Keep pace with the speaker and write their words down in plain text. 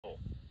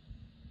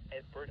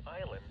Bird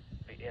Island,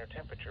 the air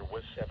temperature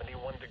was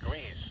 71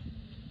 degrees.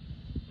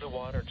 The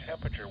water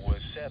temperature was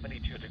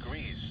 72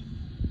 degrees.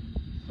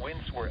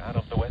 Winds were out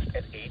of the west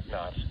at 8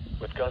 knots,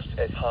 with gusts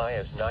as high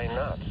as 9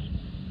 knots.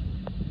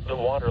 The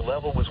water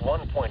level was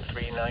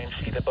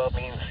 1.39 feet above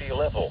mean sea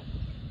level.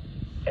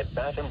 At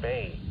Baffin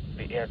Bay,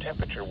 the air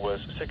temperature was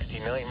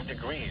 69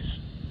 degrees.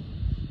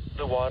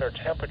 The water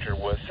temperature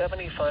was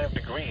 75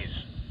 degrees.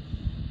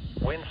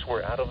 Winds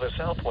were out of the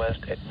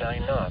southwest at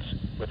 9 knots,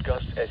 with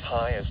gusts as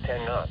high as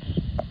 10 knots.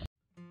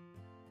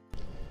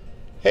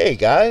 Hey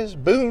guys,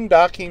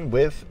 Boondocking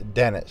with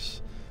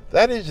Dennis.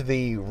 That is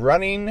the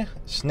Running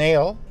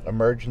Snail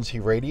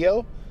emergency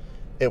radio.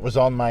 It was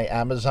on my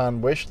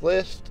Amazon wish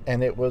list,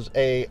 and it was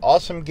an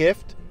awesome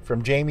gift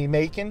from Jamie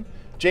Macon.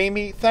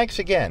 Jamie, thanks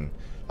again.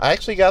 I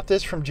actually got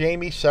this from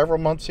Jamie several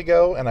months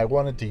ago, and I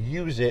wanted to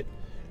use it,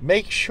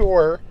 make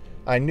sure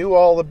I knew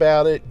all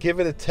about it, give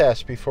it a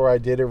test before I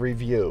did a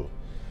review.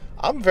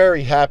 I'm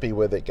very happy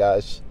with it,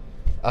 guys.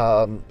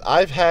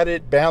 I've had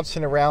it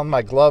bouncing around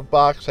my glove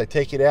box. I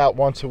take it out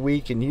once a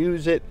week and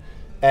use it,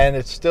 and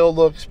it still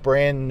looks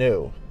brand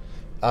new.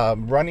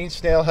 Running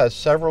Snail has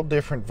several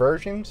different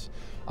versions.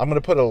 I'm going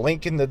to put a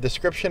link in the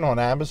description on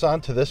Amazon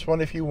to this one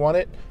if you want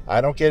it.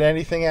 I don't get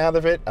anything out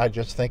of it. I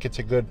just think it's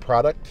a good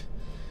product.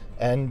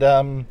 And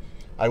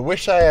I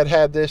wish I had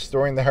had this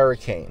during the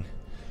hurricane.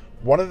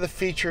 One of the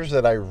features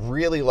that I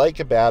really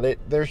like about it,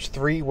 there's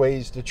 3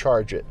 ways to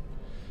charge it.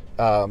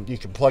 You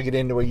can plug it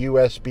into a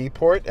USB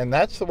port, and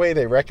that's the way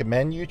they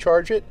recommend you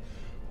charge it.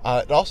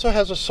 It also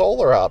has a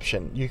solar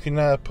option. You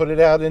can put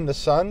it out in the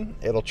sun.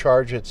 It'll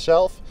charge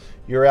itself.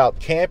 You're out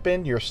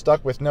camping. You're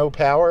stuck with no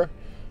power.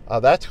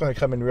 That's going to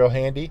come in real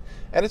handy.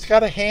 And it's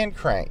got a hand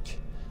crank.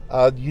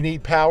 You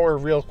need power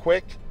real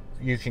quick.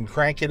 You can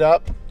crank it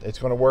up. It's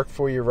going to work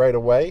for you right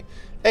away.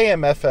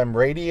 AM/FM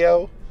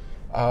radio.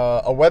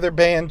 A weather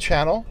band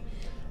channel.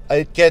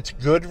 It gets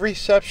good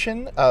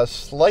reception.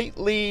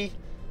 Slightly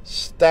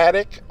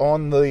static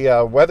on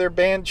the weather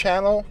band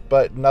channel,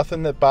 but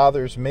nothing that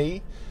bothers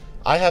me.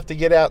 I have to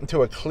get out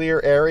into a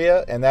clear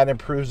area, and that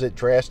improves it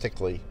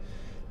drastically.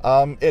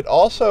 It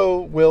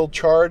also will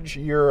charge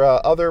your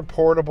other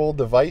portable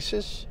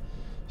devices,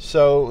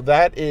 so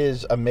that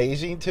is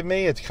amazing to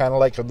me. It's kind of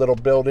like a little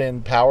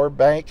built-in power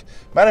bank.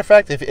 Matter of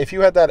fact, if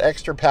you had that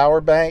extra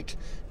power bank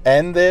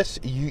and this,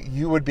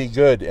 you would be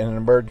good in an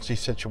emergency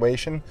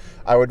situation.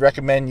 I would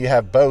recommend you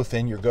have both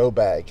in your go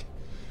bag.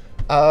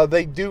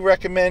 They do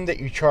recommend that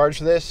you charge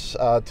this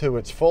to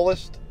its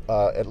fullest,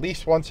 at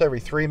least once every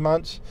 3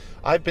 months.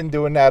 I've been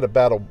doing that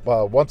about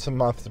once a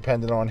month,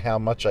 depending on how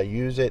much I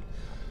use it.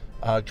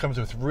 It comes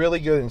with really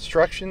good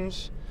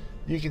instructions.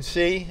 You can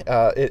see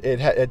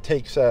it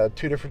takes 2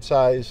 different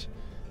size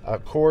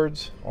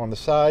cords on the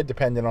side,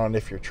 depending on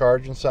if you're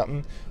charging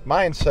something.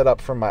 Mine's set up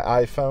from my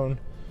iPhone,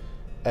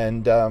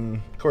 and of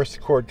course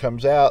the cord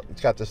comes out. It's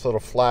got this little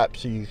flap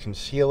so you can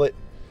seal it.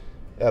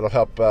 That'll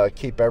help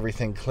keep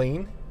everything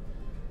clean.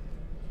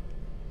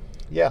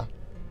 Yeah,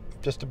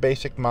 just a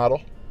basic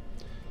model.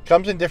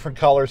 Comes in different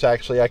colors,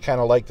 actually. I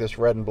kind of like this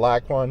red and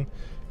black one.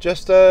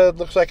 Just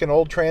looks like an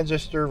old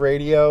transistor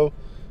radio,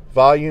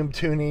 volume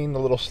tuning, a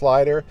little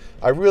slider.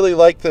 I really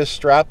like this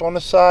strap on the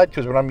side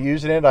because when I'm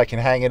using it, I can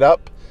hang it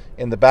up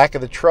in the back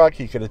of the truck.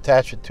 You could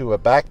attach it to a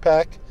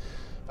backpack.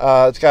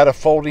 It's got a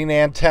folding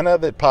antenna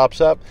that pops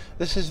up.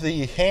 This is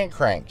the hand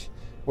crank,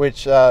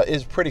 which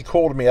is pretty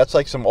cool to me. That's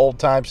like some old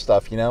time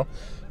stuff, you know.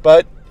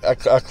 But a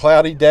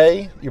cloudy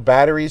day, your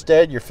battery's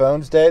dead, your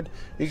phone's dead,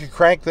 you can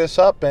crank this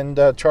up and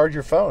charge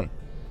your phone.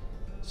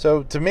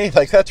 So to me,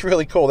 like, that's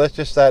really cool. That's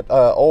just that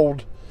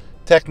old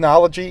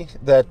technology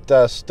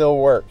that still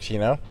works, you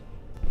know.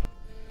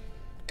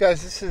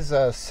 Guys, this is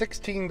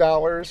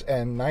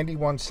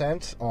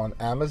 $16.91 on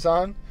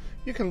Amazon.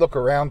 You can look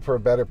around for a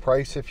better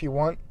price if you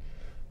want.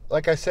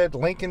 Like I said,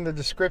 link in the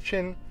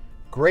description.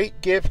 Great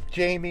gift,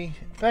 Jamie.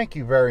 Thank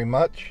you very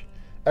much.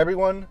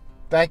 Everyone,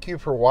 thank you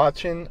for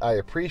watching. I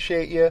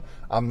appreciate you.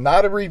 I'm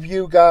not a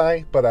review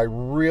guy, but I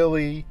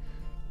really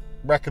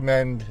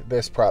recommend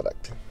this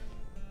product.